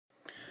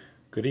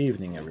Good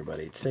evening,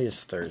 everybody. Today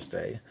is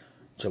Thursday,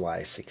 July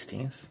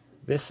 16th.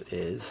 This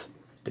is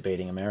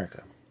Debating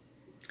America.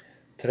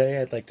 Today,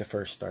 I'd like to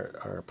first start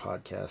our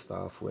podcast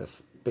off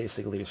with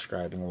basically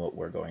describing what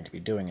we're going to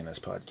be doing in this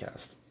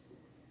podcast.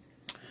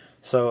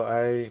 So,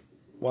 I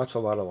watch a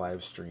lot of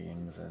live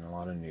streams and a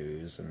lot of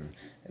news, and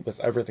with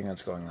everything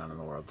that's going on in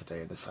the world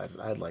today, I decided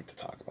I'd like to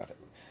talk about it.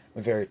 I'm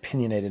a very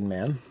opinionated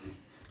man.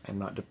 I'm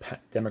not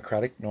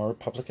Democratic nor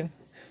Republican.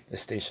 This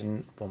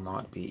station will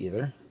not be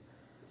either.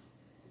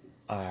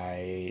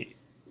 I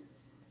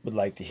would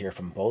like to hear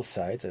from both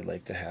sides. I'd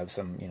like to have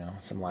some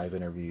live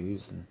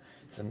interviews and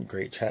some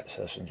great chat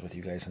sessions with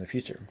you guys in the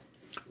future.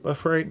 But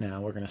for right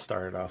now, we're going to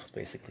start it off with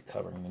basically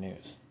covering the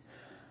news.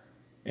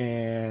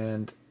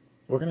 And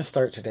we're going to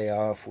start today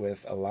off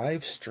with a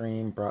live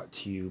stream brought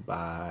to you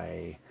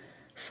by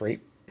Freight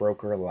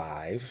Broker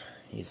Live.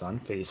 He's on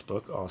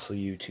Facebook, also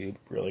YouTube.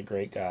 Really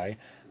great guy.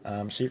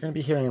 So you're going to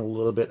be hearing a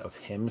little bit of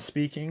him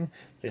speaking.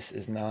 This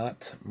is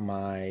not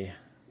my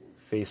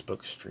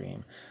Facebook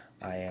stream.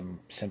 I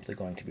am simply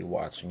going to be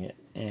watching it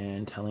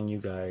and telling you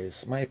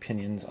guys my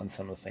opinions on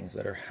some of the things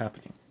that are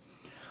happening.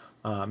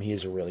 He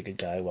is a really good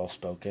guy,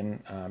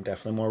 well-spoken,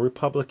 definitely more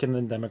Republican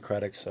than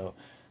Democratic,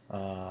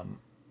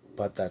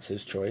 but that's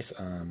his choice.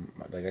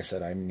 Like I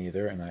said, I'm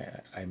neither, and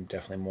I'm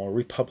definitely more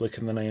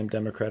Republican than I am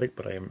Democratic,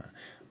 but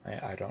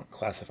I don't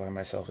classify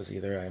myself as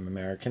either. I am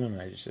American, and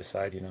I just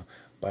decide,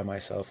 by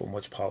myself on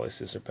which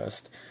policies are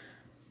best,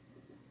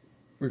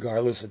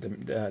 regardless of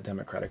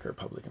Democratic or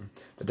Republican.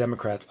 The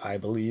Democrats, I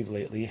believe,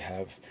 lately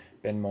have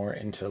been more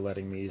into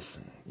letting these,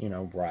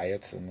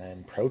 riots and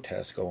then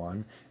protests go on.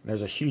 And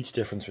there's a huge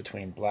difference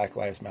between Black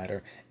Lives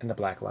Matter and the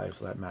Black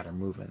Lives Matter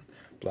movement.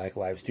 Black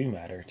lives do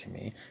matter to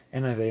me,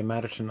 and they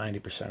matter to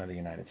 90% of the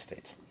United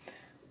States.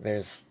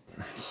 There's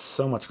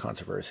so much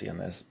controversy in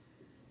this,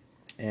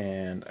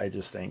 and I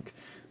just think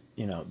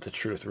the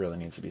truth really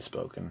needs to be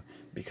spoken,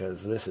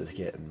 because this is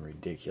getting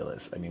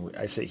ridiculous. I mean,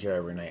 I sit here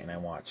every night and I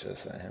watch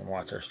this and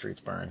watch our streets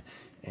burn,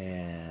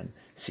 and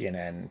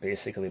CNN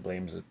basically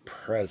blames the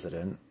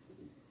president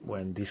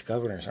when these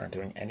governors aren't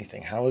doing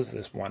anything. How is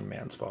this one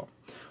man's fault?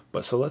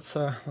 But so let's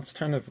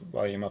turn the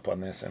volume up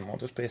on this, and we'll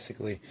just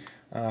basically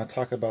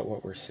talk about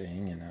what we're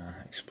seeing, and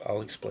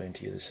I'll explain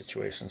to you the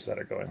situations that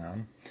are going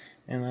on,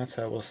 and that's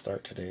how we'll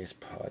start today's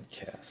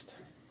podcast.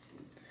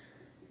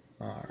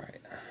 All right.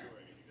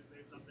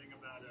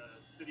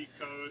 City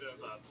code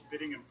of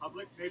spitting in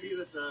public, maybe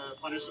that's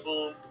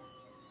punishable.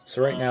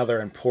 So right now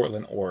they're in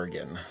Portland,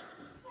 Oregon,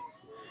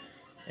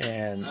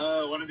 and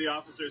one of the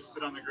officers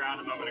spit on the ground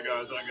a moment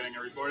ago, is what I'm getting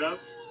a report of.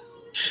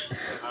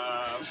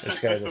 This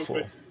guy's a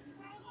fool.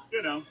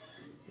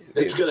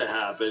 It's gonna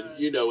happen.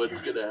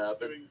 It's gonna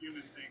happen.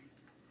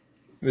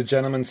 The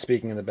gentleman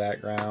speaking in the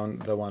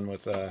background, the one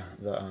with the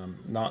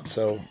not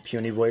so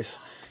puny voice,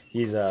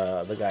 he's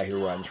the guy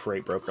who runs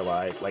Freight Broker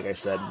Live. Like I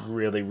said,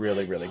 really,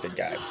 really, really good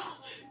guy.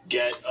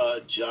 Get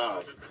a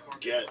job.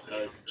 Get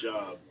a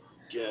job.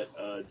 Get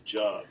a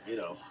job.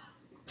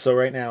 So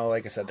right now,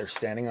 like I said, they're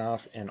standing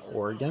off in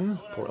Oregon,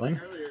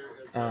 Portland,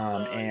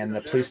 and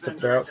the police,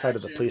 they're outside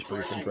of the police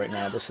precinct right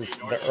now. This is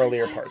the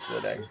earlier parts of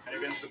the day.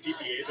 Against the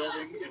PPA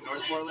building in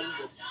North Portland.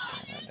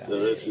 So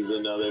this is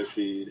another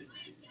feed.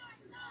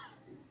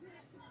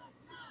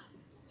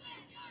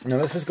 Now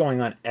this is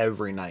going on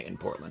every night in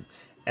Portland.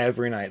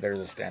 Every night there's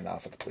a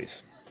standoff with the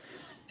police.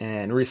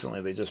 And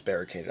recently they just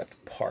barricaded up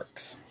the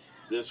parks.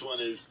 This one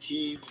is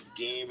Teebs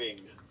Gaming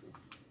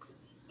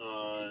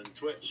on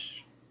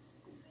Twitch.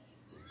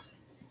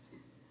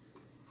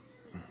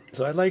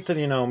 So I'd like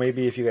to,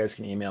 maybe if you guys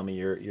can email me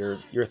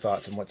your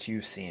thoughts on what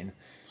you've seen.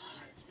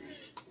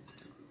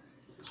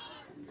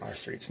 Our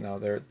streets. No,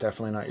 they're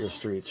definitely not your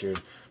streets. You're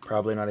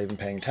probably not even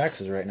paying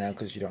taxes right now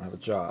because you don't have a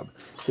job.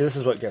 See, this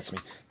is what gets me.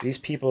 These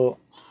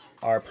people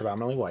are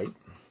predominantly white.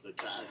 The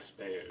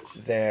taxpayers.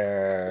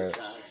 They're... The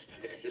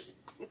taxpayers.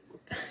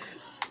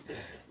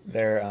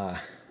 They're...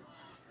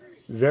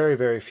 very,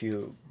 very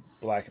few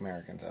Black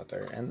Americans out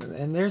there, and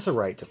there's a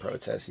right to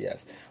protest,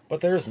 yes, but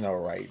there's no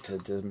right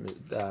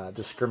to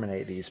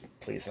discriminate these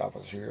police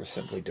officers who are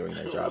simply doing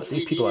their jobs.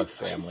 These people have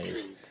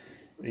families.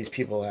 These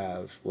people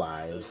have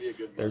lives.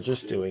 They're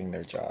just doing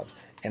their jobs.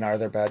 And are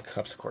there bad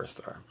cops? Of course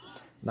there are.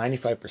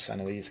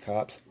 95% of these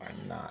cops are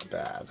not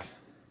bad.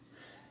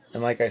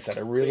 And like I said,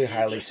 I really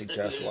highly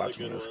suggest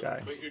watching this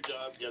guy.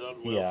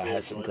 He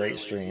has some great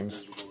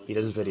streams. He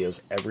does videos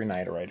every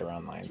night right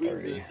around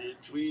 9:30.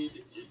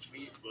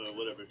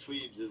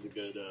 Tweebs is a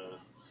good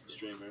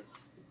streamer.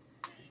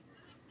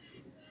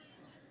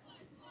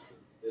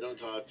 They don't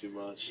talk too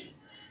much.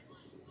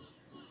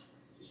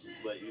 Just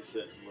let you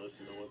sit and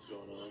listen to what's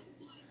going on.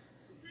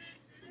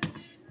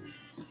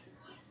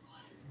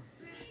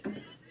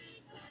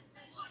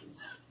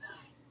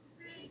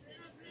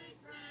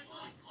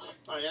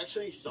 I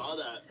actually saw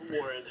that,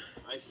 Warren.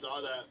 I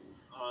saw that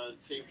on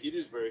St.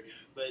 Petersburg.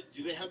 But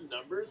do they have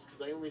numbers?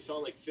 Because I only saw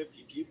like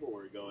 50 people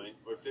were going,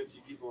 or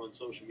 50 people on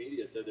social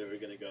media said they were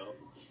going to go.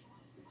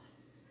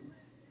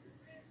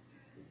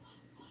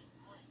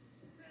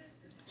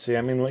 See,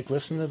 I mean, like,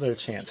 listen to their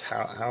chants.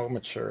 How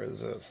mature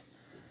is this?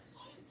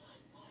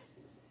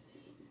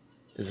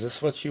 is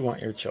this what you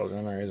want your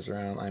children raised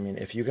around? I mean,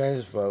 if you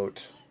guys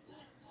vote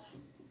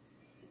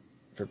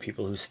for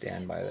people who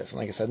stand by this, and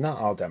like I said, not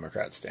all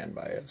Democrats stand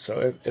by it.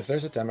 So if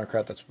there's a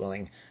Democrat that's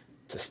willing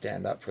to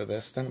stand up for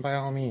this, then by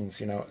all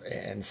means,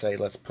 and say,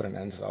 let's put an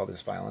end to all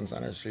this violence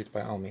on our streets,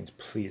 by all means,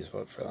 please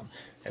vote for them,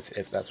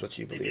 if that's what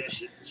you believe Maybe I in.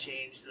 should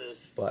change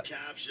this But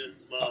caption.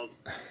 Well,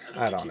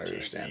 I don't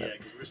understand it.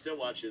 Because we're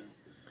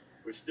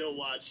still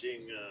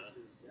watching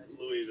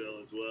Louisville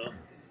as well.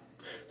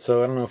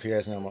 So I don't know if you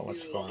guys know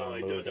what's going on I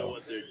in don't know Louisville,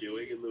 what they're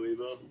doing in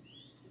Louisville.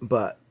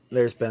 but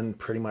there's been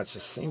pretty much the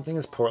same thing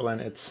as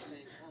Portland.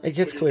 It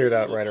gets cleared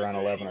out right around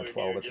 11 or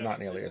 12. It's not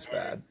nearly as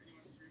bad.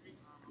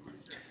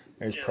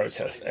 There's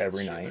protests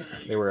every night.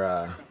 They were,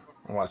 I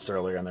watched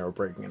earlier, and they were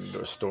breaking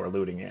into a store,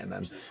 looting it, and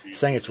then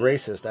saying it's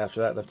racist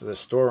after that, after the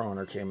store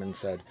owner came and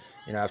said,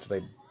 after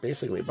they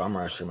basically bum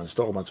rushed him and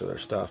stole a bunch of their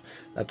stuff,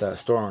 that the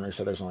store owner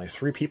said there's only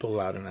 3 people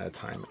allowed in at a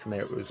time, and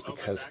it was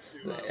because,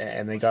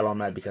 and they got all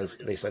mad because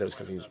they said it was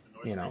because he was,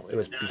 it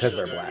was because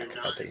they're black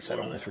that they said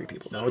only 3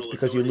 people. No, it's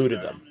because you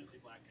looted them.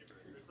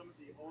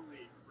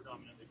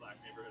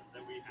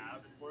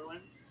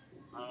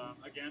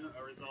 Again,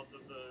 a result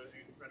of the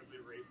incredibly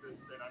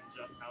racist and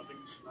unjust housing.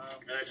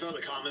 And I saw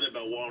the comment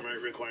about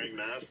Walmart requiring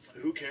masks.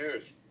 Who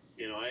cares?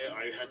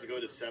 I had to go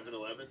to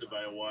 7-Eleven to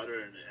buy a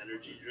water and an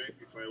energy drink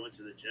before I went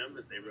to the gym,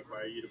 and they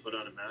require you to put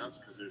on a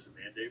mask because there's a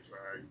mandate for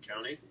our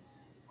county.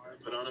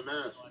 Put on a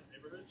mask.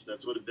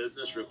 That's what a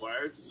business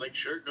requires. It's like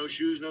shirt, no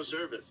shoes, no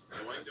service. If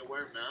you want to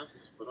wear masks,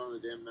 just put on a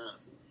damn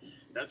mask.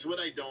 That's what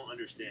I don't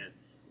understand.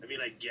 I mean,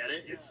 I get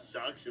it. It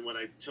sucks. And when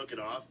I took it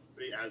off,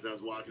 as I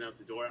was walking out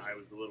the door, I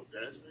was a little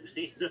pissed, to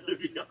be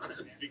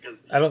honest,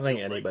 because I don't think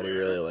anybody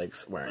really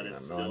likes wearing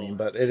them, though. I mean,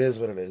 but it is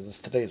what it is. It's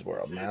today's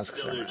world.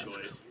 Masks are masks.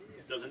 Choice.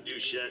 It doesn't do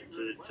shit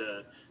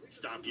to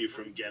stop you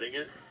from getting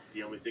it.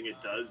 The only thing it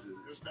does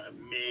is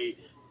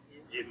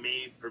it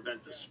may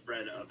prevent the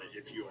spread of it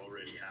if you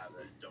already have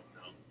it. Don't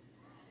know.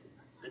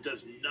 It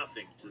does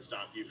nothing to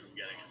stop you from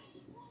getting it.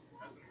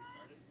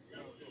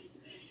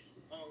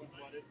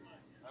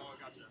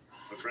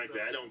 But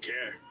frankly, I don't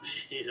care.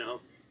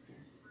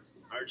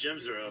 Our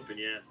gyms are open,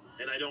 yeah,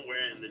 and I don't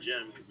wear it in the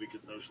gym because we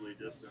could socially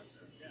distance.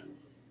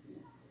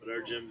 But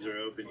our gyms are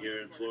open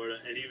here in Florida,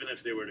 and even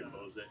if they were to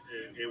close it,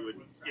 it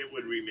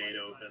would remain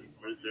open.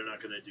 They're not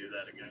going to do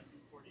that again.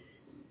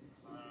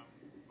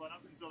 But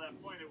up until that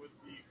point,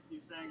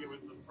 he's saying it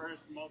was the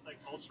first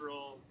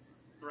multicultural,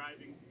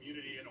 thriving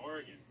community in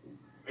Oregon.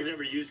 I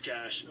never use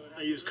cash.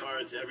 I use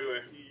cards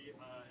everywhere.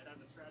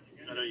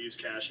 I don't use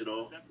cash at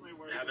all. I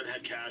haven't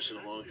had cash in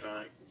a long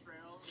time.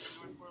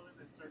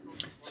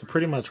 So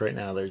pretty much right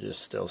now they're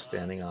just still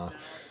standing off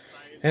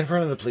in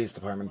front of the police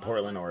department,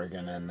 Portland,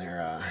 Oregon, and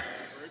they're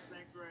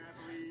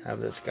have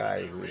this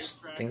guy who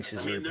thinks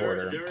he's a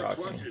reporter there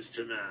talking. There are pluses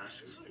to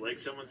masks. Like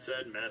someone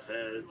said, meth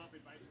heads,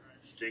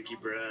 stinky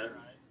breath,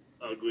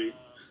 ugly.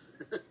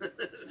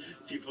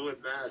 People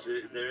with masks,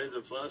 there is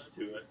a plus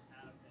to it.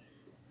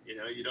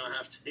 You don't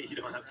have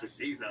to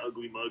see the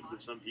ugly mugs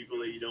of some people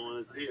that you don't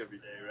want to see every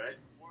day, right?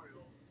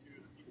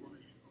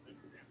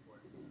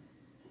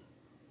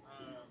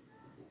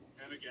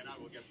 And again, I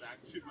will get back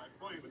to my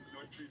point with the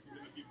North Precinct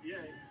and the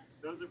PPA.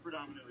 Those are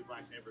predominantly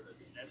black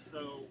neighborhoods. And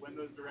so when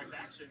those direct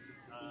actions,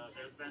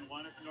 there's been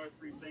one at the North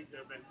Precinct, there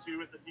have been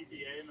 2 at the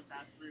PPA in the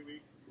past 4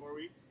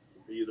 weeks.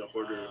 Are you the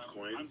hoarder of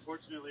coins?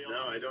 Unfortunately,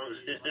 no, I don't.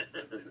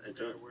 I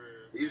don't.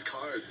 Use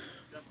cards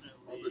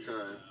all the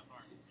time.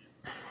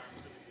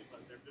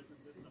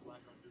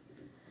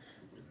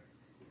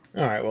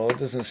 All right. Well, it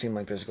doesn't seem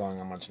like there's going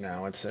on much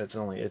now. It's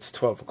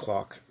 12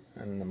 o'clock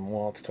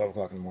it's 12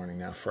 o'clock in the morning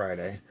now,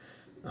 Friday.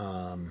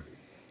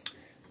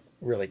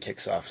 Really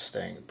kicks off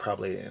staying.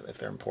 Probably if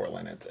they're in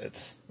Portland,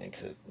 it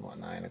makes it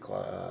 9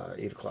 o'clock,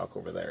 8 o'clock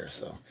over there.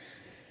 So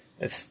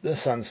the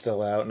sun's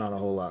still out. Not a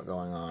whole lot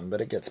going on, but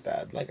it gets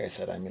bad. Like I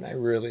said, I mean, I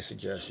really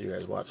suggest you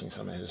guys watching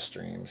some of his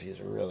streams. He's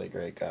a really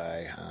great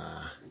guy.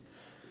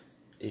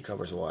 He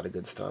covers a lot of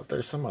good stuff.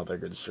 There's some other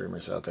good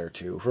streamers out there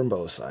too, from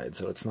both sides,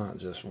 so it's not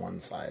just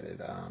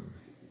one-sided.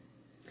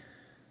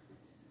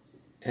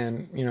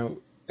 And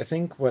I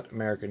think what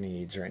America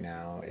needs right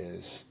now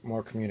is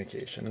more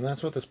communication, and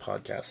that's what this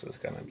podcast is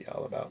going to be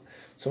all about.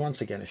 So once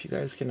again, if you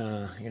guys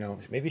can,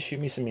 maybe shoot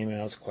me some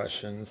emails,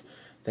 questions,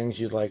 things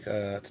you'd like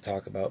to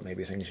talk about,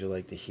 maybe things you'd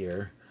like to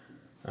hear.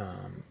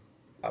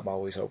 I'm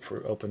always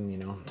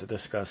open, to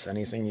discuss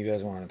anything you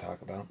guys want to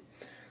talk about.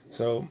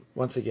 So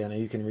once again,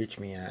 you can reach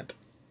me at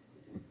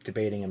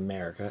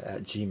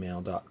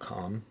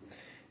debatingamerica@gmail.com,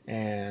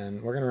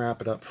 and we're going to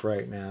wrap it up for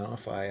right now.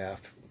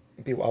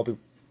 I'll be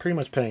pretty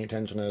much paying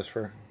attention to this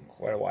for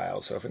quite a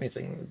while, so if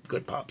anything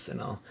good pops in,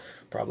 I'll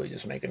probably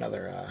just make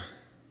another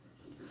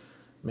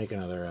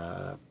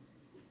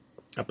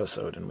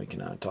episode, and we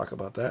can talk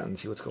about that and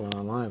see what's going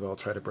on live. I'll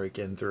try to break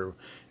in through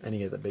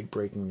any of the big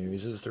breaking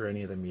news, through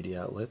any of the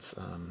media outlets.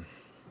 I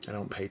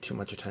don't pay too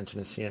much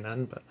attention to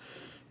CNN, but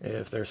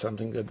if there's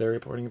something good they're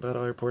reporting about,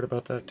 I'll report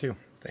about that too.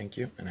 Thank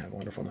you, and have a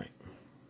wonderful night.